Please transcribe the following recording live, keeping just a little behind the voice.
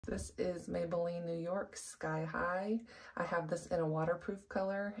This is Maybelline New York Sky High. I have this in a waterproof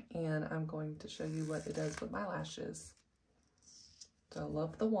color, and I'm going to show you what it does with my lashes. So I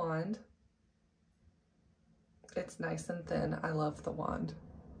love the wand. It's nice and thin. I love the wand.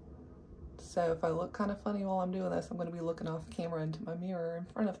 So if I look kind of funny while I'm doing this, I'm going to be looking off camera into my mirror in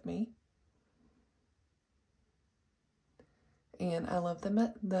front of me. And I love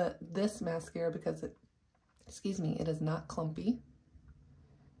this mascara because it, it is not clumpy.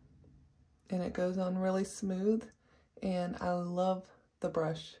 And it goes on really smooth. And I love the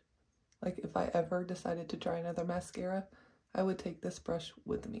brush. Like if I ever decided to try another mascara, I would take this brush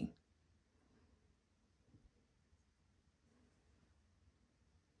with me.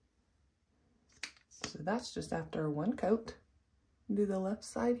 So that's just after one coat. Do the left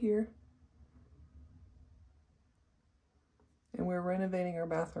side here. And we're renovating our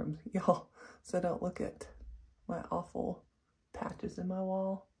bathroom, y'all. So don't look at my awful patches in my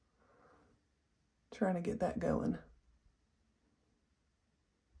wall. Trying to get that going.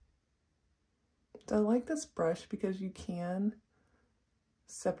 So I like this brush because you can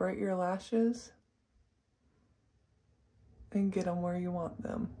separate your lashes and get them where you want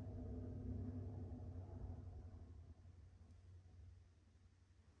them.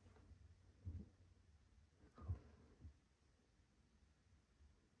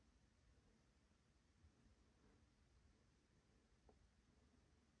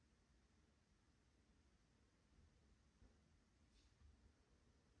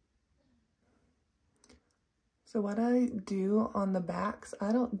 So what I do on the backs,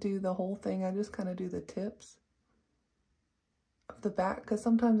 I don't do the whole thing, I just kind of do the tips of the back because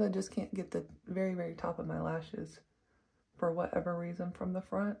sometimes I just can't get the very, very top of my lashes for whatever reason from the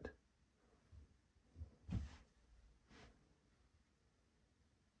front.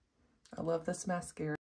 I love this mascara.